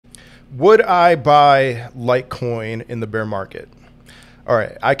Would I buy Litecoin in the bear market? All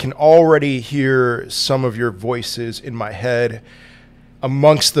right, I can already hear some of your voices in my head.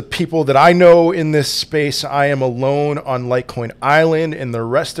 Amongst the people that I know in this space, I am alone on Litecoin Island, and the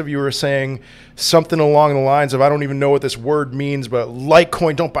rest of you are saying something along the lines of, I don't even know what this word means, but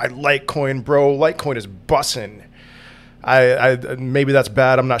Litecoin, don't buy Litecoin, bro. Litecoin is bussin'. Maybe that's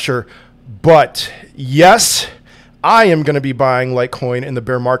bad, I'm not sure. But yes, I am going to be buying Litecoin in the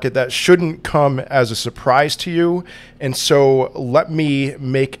bear market. That shouldn't come as a surprise to you. And so let me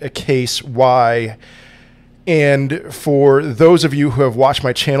make a case why. And for those of you who have watched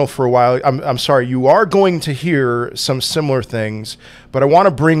my channel for a while, I'm sorry, you are going to hear some similar things, but I want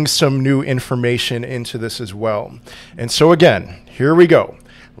to bring some new information into this as well. And so again, here we go.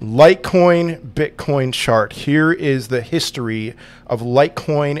 Litecoin, Bitcoin chart. Here is the history of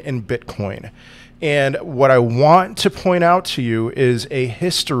Litecoin and Bitcoin. And what I want to point out to you is a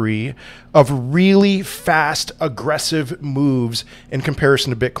history of really fast, aggressive moves in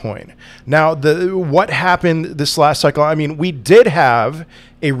comparison to Bitcoin. Now, what happened this last cycle? I mean, we did have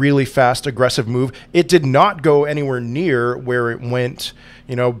a really fast, aggressive move. It did not go anywhere near where it went,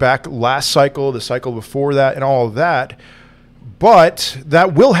 back last cycle, the cycle before that, and all of that. But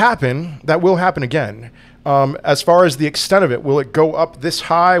that will happen. That will happen again. As far as the extent of it, will it go up this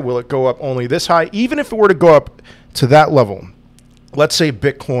high? Will it go up only this high? Even if it were to go up to that level, let's say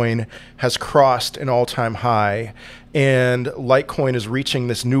Bitcoin has crossed an all-time high and Litecoin is reaching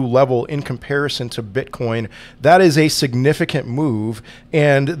this new level in comparison to Bitcoin, that is a significant move.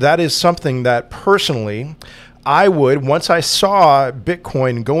 And that is something that personally, I would, once I saw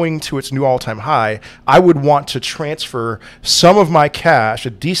Bitcoin going to its new all-time high, I would want to transfer some of my cash, a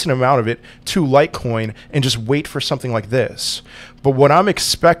decent amount of it, to Litecoin and just wait for something like this. But what I'm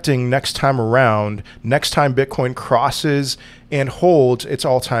expecting next time around, next time Bitcoin crosses and holds its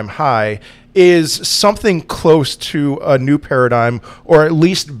all-time high, is something close to a new paradigm, or at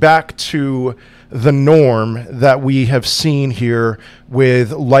least back to the norm that we have seen here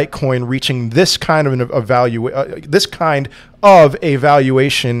with Litecoin reaching this kind of a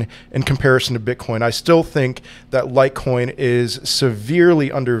valuation in comparison to Bitcoin. I still think that Litecoin is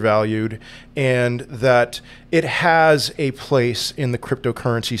severely undervalued and that it has a place in the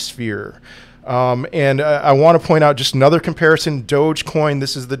cryptocurrency sphere. And I want to point out just another comparison, Dogecoin.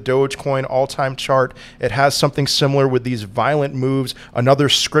 This is the Dogecoin all-time chart. It has something similar with these violent moves, another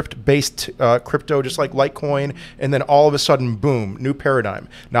script-based crypto just like Litecoin, and then all of a sudden, boom, new paradigm.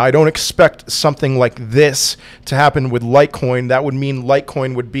 Now, I don't expect something like this to happen with Litecoin. That would mean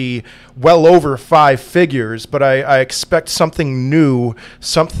Litecoin would be well over 5 figures, but I expect something new,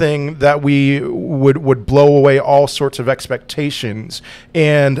 something that we would blow away all sorts of expectations.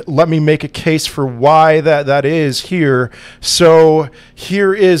 And let me make a case for why that is here. So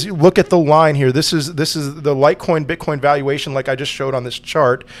here is, look at the line here. This is the Litecoin Bitcoin valuation like I just showed on this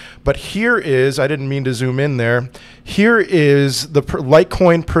chart. But here is, I didn't mean to zoom in there. Here is the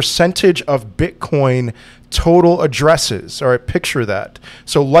Litecoin percentage of Bitcoin total addresses. All right, picture that.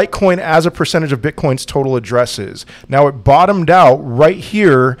 So Litecoin as a percentage of Bitcoin's total addresses. Now it bottomed out right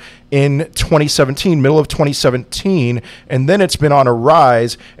here in 2017, middle of 2017, and then it's been on a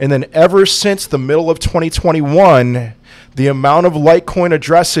rise. And then ever since the middle of 2021, the amount of Litecoin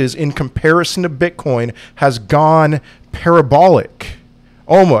addresses in comparison to Bitcoin has gone parabolic.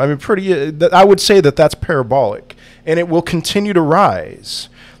 Almost, I mean, I would say that that's parabolic, and it will continue to rise.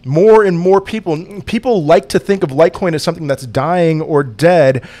 More and more people like to think of Litecoin as something that's dying or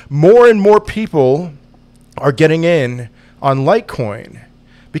dead. More and more people are getting in on Litecoin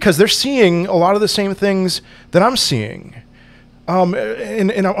because they're seeing a lot of the same things that I'm seeing.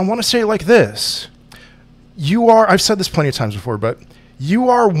 And I want to say it like this. I've said this plenty of times before, but you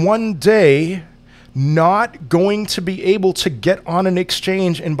are one day not going to be able to get on an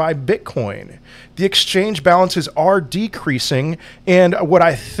exchange and buy Bitcoin. The exchange balances are decreasing, and what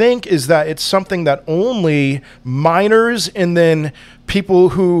I think is that it's something that only miners and then people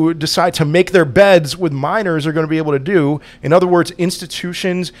who decide to make their beds with miners are going to be able to do. In other words,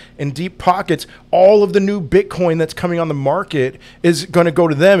 institutions and deep pockets, all of the new Bitcoin that's coming on the market is going to go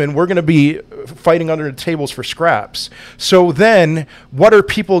to them, and we're going to be fighting under the tables for scraps. So then what are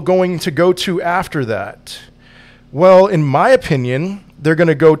people going to go to after that? Well, in my opinion, they're going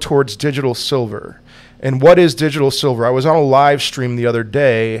to go towards digital silver. And what is digital silver? I was on a live stream the other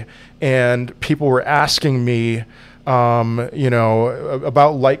day, and people were asking me, about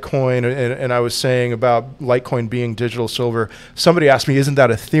Litecoin, and I was saying about Litecoin being digital silver. Somebody asked me, isn't that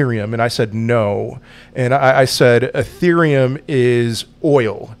Ethereum? And I said, no. And I said, Ethereum is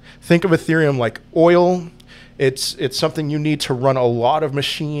oil. Think of Ethereum like oil. It's something you need to run a lot of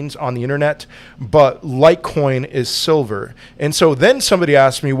machines on the internet, but Litecoin is silver. And so then somebody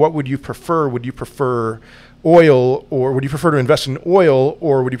asked me, what would you prefer? Would you prefer oil, or would you prefer to invest in oil,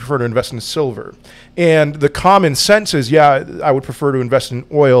 or would you prefer to invest in silver? And the common sense is, yeah, I would prefer to invest in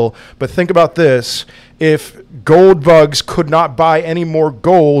oil. But think about this. If gold bugs could not buy any more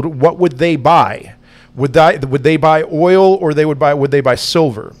gold, what would they buy? Would they buy oil, or would they buy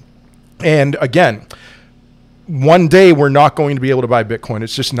silver? And again, one day we're not going to be able to buy Bitcoin.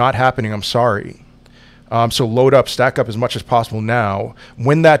 It's just not happening. I'm sorry. So load up, stack up as much as possible now.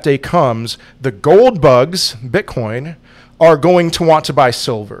 When that day comes, the gold bugs, Bitcoin, are going to want to buy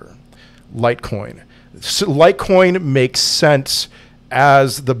silver, Litecoin. So Litecoin makes sense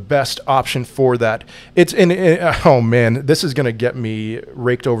as the best option for that. Oh man, this is going to get me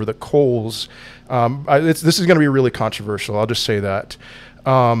raked over the coals. This is going to be really controversial. I'll just say that.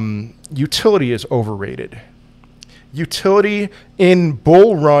 Utility is overrated. Utility in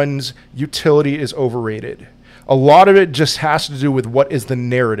bull runs, utility is overrated. A lot of it just has to do with what is the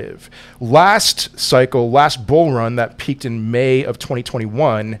narrative. Last cycle, last bull run that peaked in May of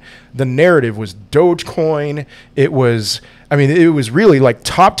 2021, the narrative was Dogecoin. It was really like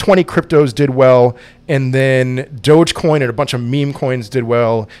top 20 cryptos did well, and then Dogecoin and a bunch of meme coins did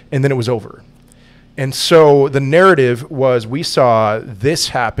well, and then it was over. And so the narrative was, we saw this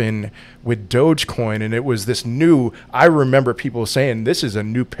happen with Dogecoin, and it was this new, I remember people saying, this is a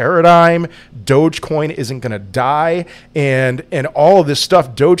new paradigm. Dogecoin isn't going to die, and all of this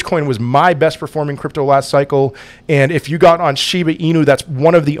stuff. Dogecoin was my best performing crypto last cycle. And if you got on Shiba Inu, that's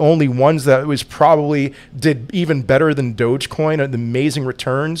one of the only ones that was probably did even better than Dogecoin, and amazing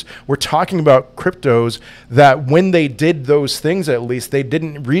returns. We're talking about cryptos that when they did those things, at least, they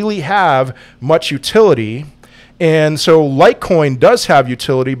didn't really have much utility. And so Litecoin does have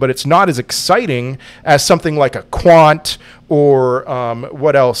utility, but it's not as exciting as something like a Quant or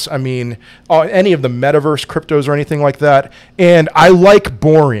what else? I mean, any of the metaverse cryptos or anything like that. And I like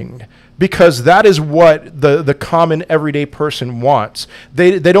boring, because that is what the common everyday person wants.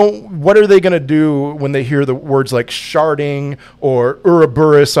 They don't, what are they going to do when they hear the words like sharding or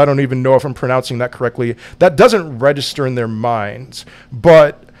Ouroboros? I don't even know if I'm pronouncing that correctly. That doesn't register in their minds.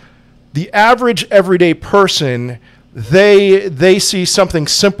 But the average everyday person, they see something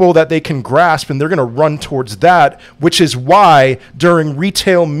simple that they can grasp, and they're going to run towards that, which is why during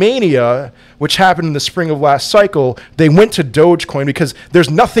retail mania, which happened in the spring of last cycle, they went to Dogecoin, because there's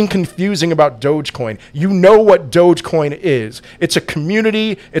nothing confusing about Dogecoin. You know what Dogecoin is. It's a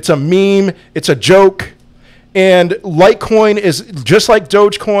community, it's a meme, it's a joke. And Litecoin is just like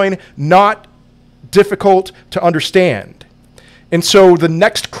Dogecoin, not difficult to understand. And so the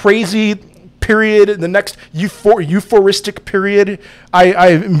next crazy period, the next euphoristic period,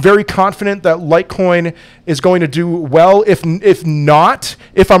 I am very confident that Litecoin is going to do well. If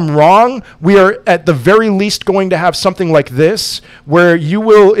I'm wrong, we are at the very least going to have something like this, where it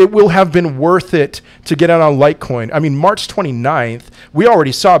will have been worth it to get on Litecoin. I mean, March 29th, we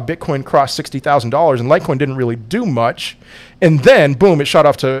already saw Bitcoin cross $60,000, and Litecoin didn't really do much. And then, boom, it shot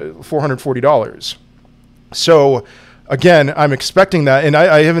off to $440. So again, I'm expecting that, and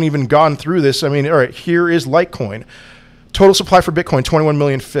I haven't even gone through this. I mean, all right, here is Litecoin. Total supply for Bitcoin, 21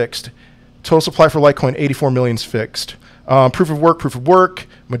 million fixed. Total supply for Litecoin, 84 million fixed. Proof of work.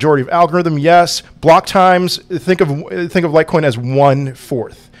 Majority of algorithm, yes. Block times, think of Litecoin as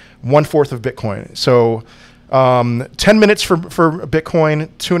 1/4 of Bitcoin. So 10 minutes for Bitcoin,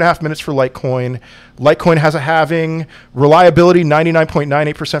 2.5 minutes for Litecoin. Litecoin has a halving. Reliability,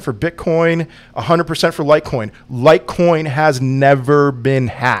 99.98% for Bitcoin, 100% for Litecoin. Litecoin has never been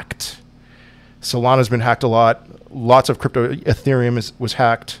hacked. Solana's been hacked a lot. Lots of crypto, Ethereum was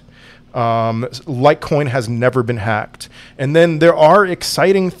hacked. Litecoin has never been hacked. And then there are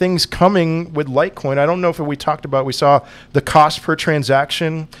exciting things coming with Litecoin. I don't know if we talked about, we saw the cost per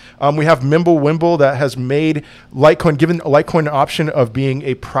transaction. We have Mimblewimble that has made Litecoin, given Litecoin an option of being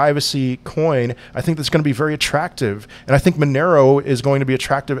a privacy coin. I think that's going to be very attractive. And I think Monero is going to be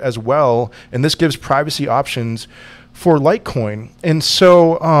attractive as well. And this gives privacy options for Litecoin. And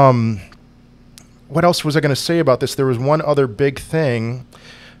so what else was I going to say about this? There was one other big thing.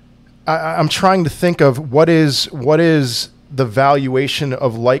 I'm trying to think of what is the valuation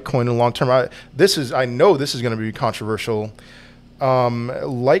of Litecoin in the long term. I know this is going to be controversial.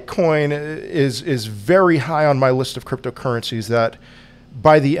 Litecoin is very high on my list of cryptocurrencies that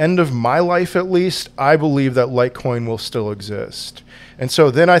by the end of my life, at least, I believe that Litecoin will still exist. And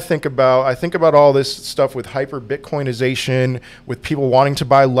so then I think about all this stuff with hyper Bitcoinization, with people wanting to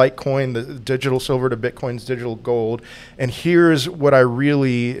buy Litecoin, the digital silver to Bitcoin's digital gold. And here's what I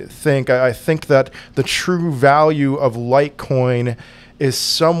really think. I think that the true value of Litecoin is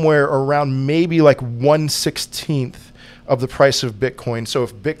somewhere around maybe like 1/16 of the price of Bitcoin. So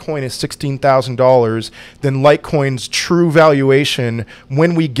if Bitcoin is $16,000, then Litecoin's true valuation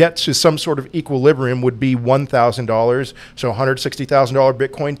when we get to some sort of equilibrium would be $1,000. So $160,000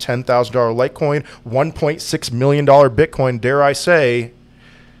 Bitcoin, $10,000 Litecoin, $1.6 million Bitcoin, dare I say,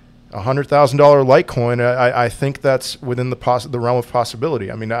 $100,000 Litecoin. I think that's within the realm of possibility.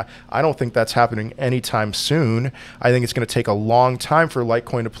 I mean, I don't think that's happening anytime soon. I think it's going to take a long time for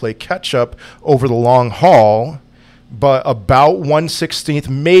Litecoin to play catch up over the long haul. But about 1/16,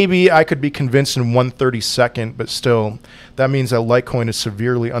 maybe I could be convinced in 1/32, but still, that means that Litecoin is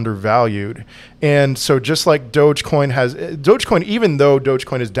severely undervalued. And so just like Dogecoin, even though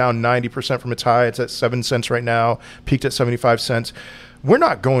Dogecoin is down 90% from its high, it's at 7 cents right now, peaked at 75 cents. We're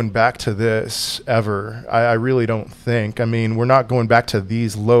not going back to this ever. I really don't think. I mean, we're not going back to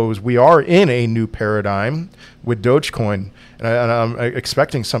these lows. We are in a new paradigm with Dogecoin, and I'm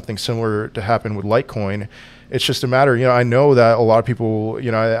expecting something similar to happen with Litecoin. It's just a matter, I know that a lot of people,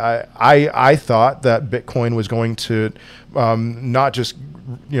 I thought that Bitcoin was going to not just,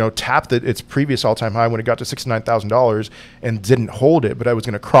 tap its previous all-time high when it got to $69,000 and didn't hold it, but I was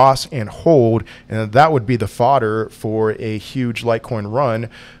going to cross and hold, and that would be the fodder for a huge Litecoin run.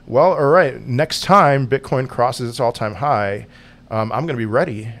 Well, all right, next time Bitcoin crosses its all-time high, I'm going to be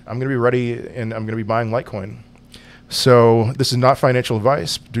ready. I'm going to be ready, and I'm going to be buying Litecoin. So this is not financial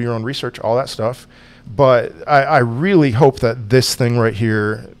advice. Do your own research, all that stuff. But I really hope that this thing right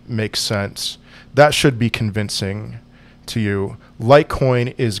here makes sense. That should be convincing to you.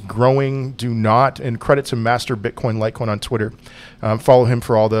 Litecoin is growing. Do not, and credit to Master Bitcoin Litecoin on Twitter. Follow him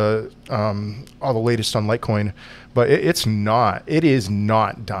for all the latest on Litecoin. But it is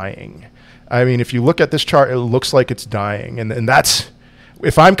not dying. I mean, if you look at this chart, it looks like it's dying. And that's,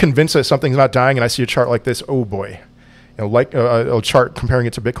 if I'm convinced that something's not dying and I see a chart like this, oh boy. Like a chart comparing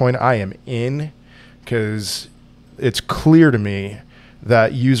it to Bitcoin, I am in. Because it's clear to me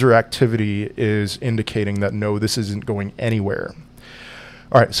that user activity is indicating that no, this isn't going anywhere.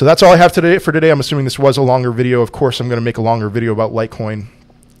 All right, so that's all I have for today. I'm assuming this was a longer video. Of course, I'm going to make a longer video about Litecoin,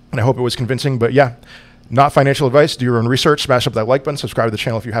 and I hope it was convincing. But yeah, not financial advice. Do your own research. Smash up that like button. Subscribe to the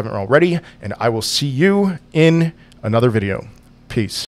channel if you haven't already, and I will see you in another video. Peace.